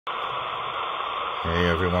Hey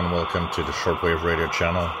everyone, welcome to the Shortwave radio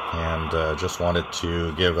channel, and just wanted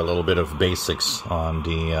to give a little bit of basics on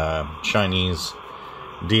the Chinese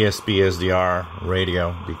DSP SDR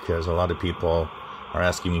radio, because a lot of people are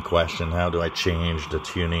asking me questions. How do I change the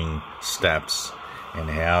tuning steps, and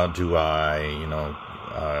how do I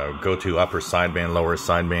go to upper sideband, lower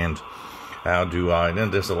sideband? How do I,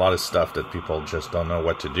 and there's a lot of stuff that people just don't know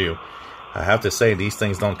what to do. I have to say, these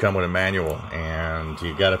things don't come with a manual, and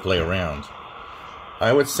you got to play around.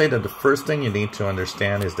 I would say that the first thing you need to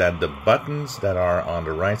understand is that the buttons that are on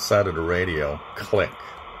the right side of the radio click,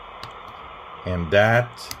 and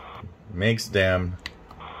that makes them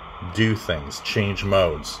do things, change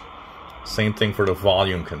modes. Same thing for the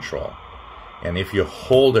volume control. And if you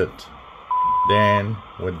hold it, then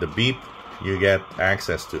with the beep you get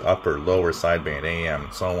access to upper, lower sideband, AM,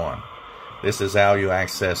 and so on. This is how you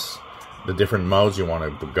access the different modes you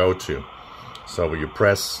want to go to. So you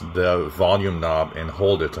press the volume knob and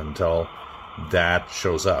hold it until that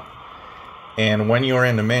shows up. And when you're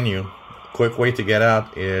in the menu, quick way to get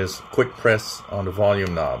out is quick press on the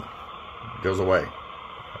volume knob. It goes away.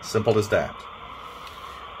 Simple as that.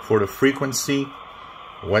 For the frequency,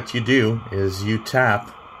 what you do is you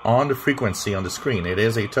tap on the frequency on the screen. It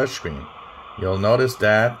is a touch screen. You'll notice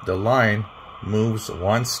that the line moves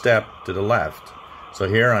one step to the left. So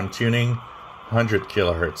here I'm tuning 100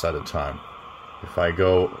 kilohertz at a time. If I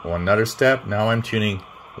go another step, now I'm tuning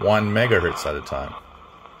 1 megahertz at a time.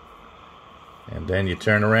 And then you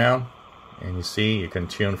turn around and you see you can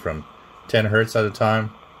tune from 10 hertz at a time,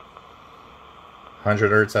 100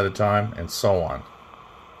 hertz at a time, and so on.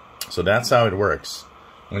 So that's how it works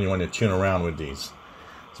when you want to tune around with these.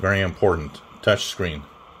 It's very important. Touch screen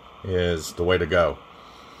is the way to go.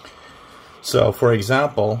 So for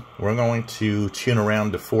example, we're going to tune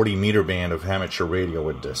around the 40 meter band of amateur radio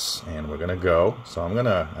with this, and we're going to go, so I'm going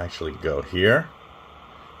to actually go here.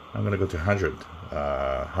 I'm going to go to 100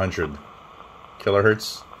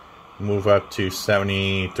 kilohertz, move up to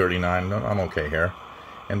 7039. No, I'm okay here.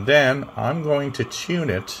 And then I'm going to tune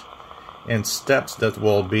it in steps that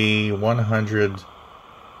will be 100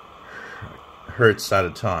 hertz at a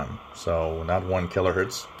time. So not 1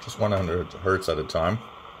 kilohertz, just 100 hertz at a time.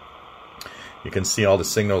 You can see all the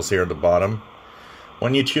signals here at the bottom.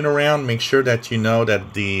 When you tune around, make sure that you know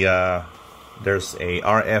that there's a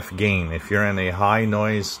RF gain. If you're in a high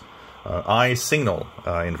noise, high signal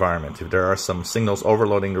environment, if there are some signals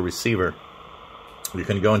overloading the receiver, you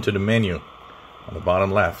can go into the menu on the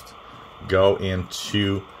bottom left, go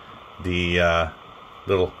into the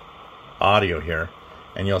little audio here,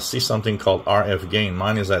 and you'll see something called RF gain.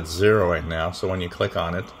 Mine is at 0 right now, so when you click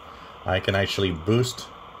on it, I can actually boost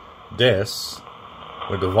this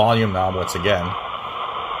with the volume knob once again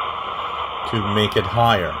to make it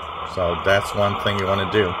higher. So that's one thing you want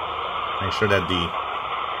to do. Make sure that the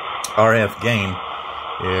RF gain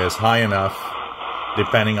is high enough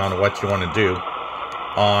depending on what you want to do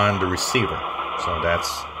on the receiver. So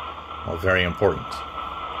that's very important.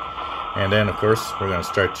 And then of course we're going to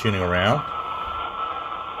start tuning around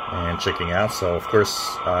and checking out. So of course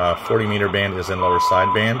 40 meter band is in lower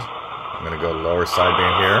sideband. I'm going to go lower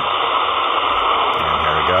sideband here. And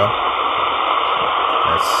here we go.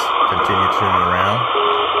 Let's continue tuning around.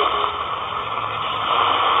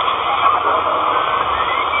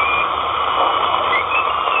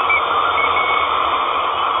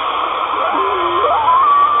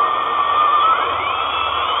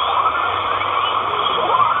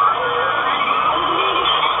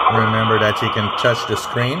 Remember that you can touch the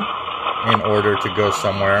screen in order to go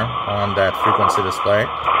somewhere on that frequency display.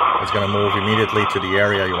 It's going to move immediately to the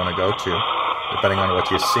area you want to go to, depending on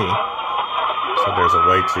what you see. So there's a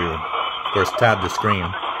way to, of course, tap the screen.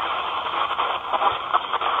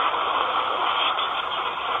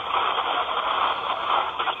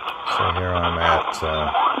 So here I'm at, so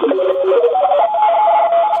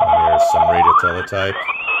here's some radio teletype.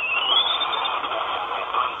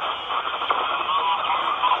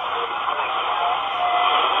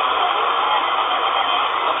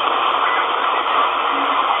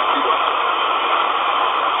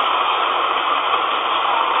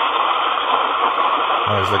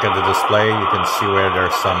 Always look at the display. You can see where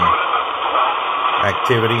there's some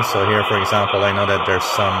activity. So here, for example, I know that there's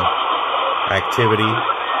some activity.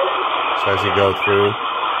 So as you go through,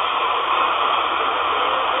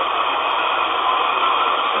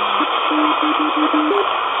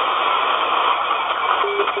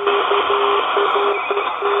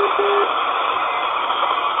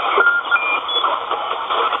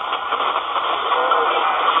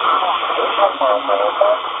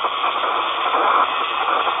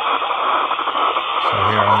 So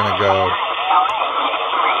here I'm going to go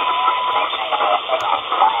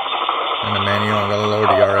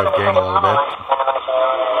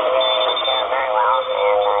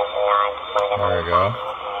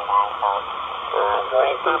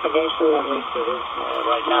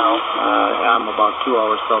Right now, I'm about 2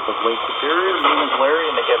 hours south of Lake Superior. My name is Larry,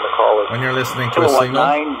 and again, the call is when you're listening to a signal,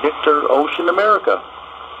 9 Victor Ocean, America.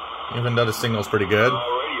 even though the signal's pretty good,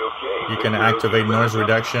 you can activate noise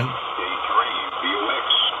reduction.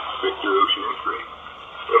 Victor Ocean X-ray.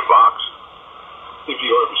 Fox. It'd be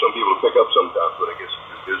hard for some people to pick up sometimes, but I guess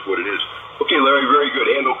it is what it is. Okay, Larry, very good.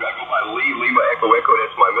 Handle, I go by Lee, Lima, Echo, Echo.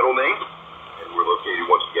 That's my middle name. And we're located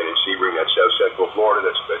once again in Sebring. That's South Central Florida.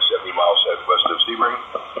 That's about 70 miles southwest of Sebring,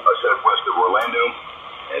 southwest of Orlando.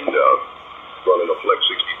 And running a Flex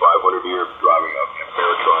 6500 here, driving up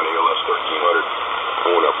Paratron ALS 1300,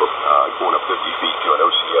 going up 50 feet to an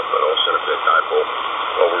OCF and all center pit dipole.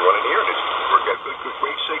 Well, we're running here. We've got good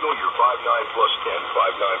great signal. You're 5.9 plus 10,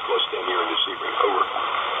 5.9 plus 10 here in the Sebring. Over.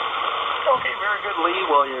 Okay, very good, Lee.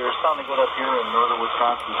 Well, you're sounding good up here in northern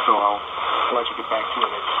Wisconsin, so I'll let you get back to it.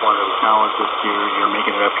 I just wanted to acknowledge that you're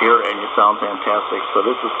making it up here, and you sound fantastic. So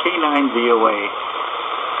this is K9VOA.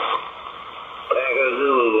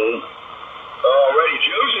 Alrighty,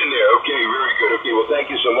 Joe's in there. Okay, very good. Okay, well,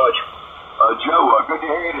 thank you so much. Joe, good to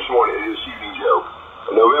hear you this evening, Joe.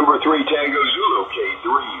 November 3 Tango Zulu, K3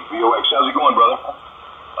 VOX. How's it going, brother?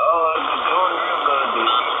 Oh, it's going real good.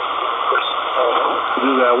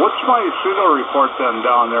 What's my signal report then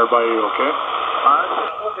down there by you, okay? I'm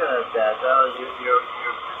just looking at that. You're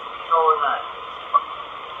showing that.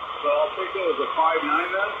 So I'll take it as a 5.9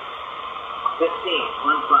 then? 15,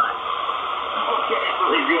 1.5. Okay,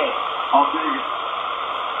 very good. I'll take it.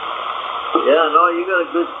 Yeah, no, you got a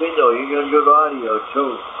good signal. You got good audio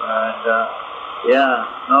too. And yeah,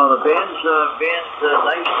 no, the band's nice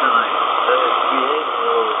tonight. It's behaving a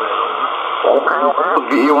little bit.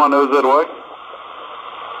 Okay, you want to know that what?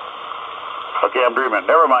 Okay, I'm dreaming.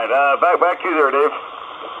 Never mind. Back to you there, Dave.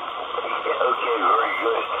 Okay, very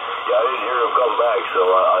good. Yeah, I didn't hear him come back, so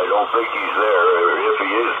I don't think he's there. If he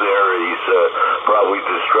is there, he's probably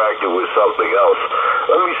distracted with something else.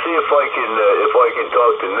 Let me see if I can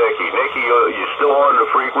talk to Nikki. Nikki, you still on the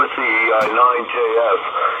frequency 9JF,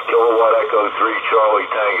 Kilowatt Echo 3 Charlie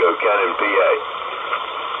Tango, Cannon, PA.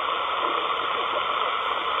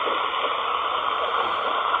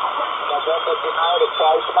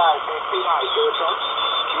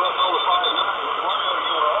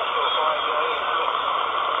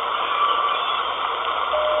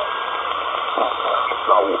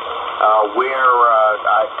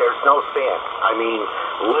 There's no sand. I mean,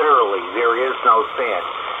 literally, there is no sand.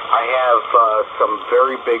 I have some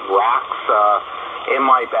very big rocks in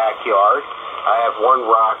my backyard. I have one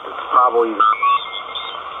rock that's probably...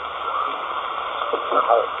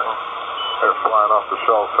 They're flying off the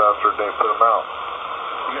shelf faster than they put them out.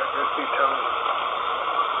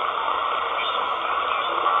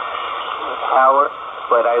 Power,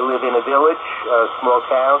 but I live in a village, a small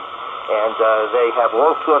town, and they have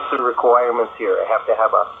all sorts of requirements here. I have to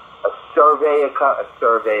have a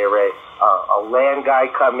land guy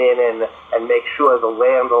come in and make sure the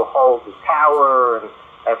land will hold the tower, and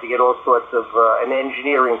I have to get all sorts of an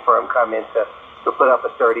engineering firm come in to put up a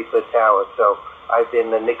 30-foot tower. So I've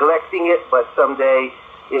been neglecting it, but someday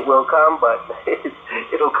it will come, but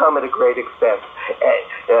it'll come at a great expense.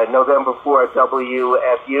 November 4,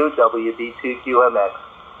 WFU, WB2QMX.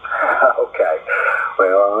 Okay.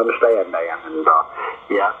 Well, I understand, man. And,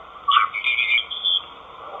 yeah.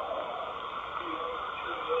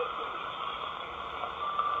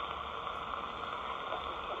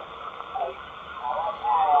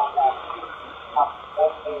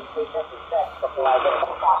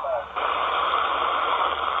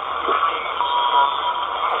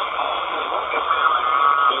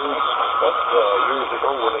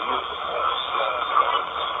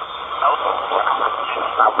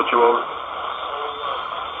 I'll put you over.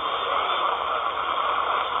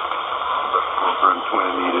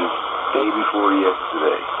 420 meters, day before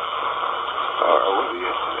yesterday. Or was it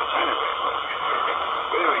yesterday?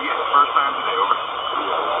 Anyway, yeah, first time today, over.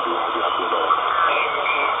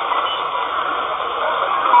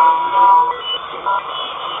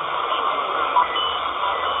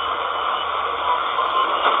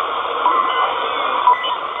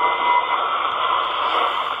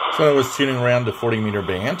 So I was tuning around the 40-meter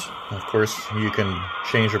band. Of course, you can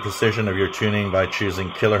change the precision of your tuning by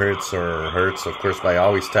choosing kilohertz or hertz. Of course, by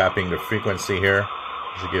always tapping the frequency here,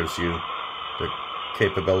 which gives you the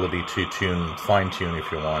capability to fine-tune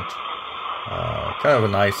if you want. Kind of a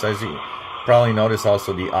nice, as you probably notice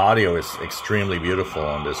also, the audio is extremely beautiful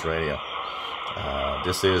on this radio.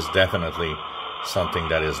 This is definitely something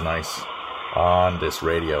that is nice on this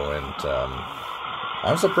radio, and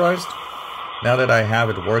I'm surprised. Now that I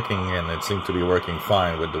have it working, and it seems to be working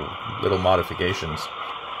fine with the little modifications,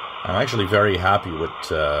 I'm actually very happy with,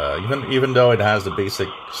 even though it has the basic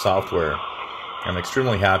software, I'm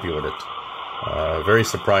extremely happy with it. Very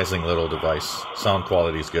surprising little device. Sound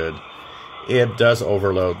quality is good. It does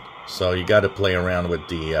overload, so you got to play around with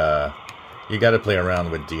the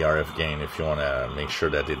RF gain if you want to make sure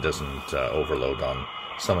that it doesn't overload on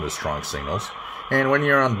some of the strong signals. And when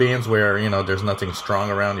you're on bands where, you know, there's nothing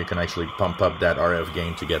strong around, you can actually pump up that RF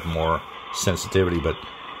gain to get more sensitivity. But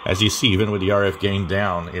as you see, even with the RF gain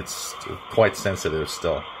down, it's quite sensitive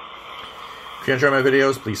still. If you enjoy my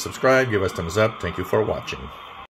videos, please subscribe, give us thumbs up. Thank you for watching.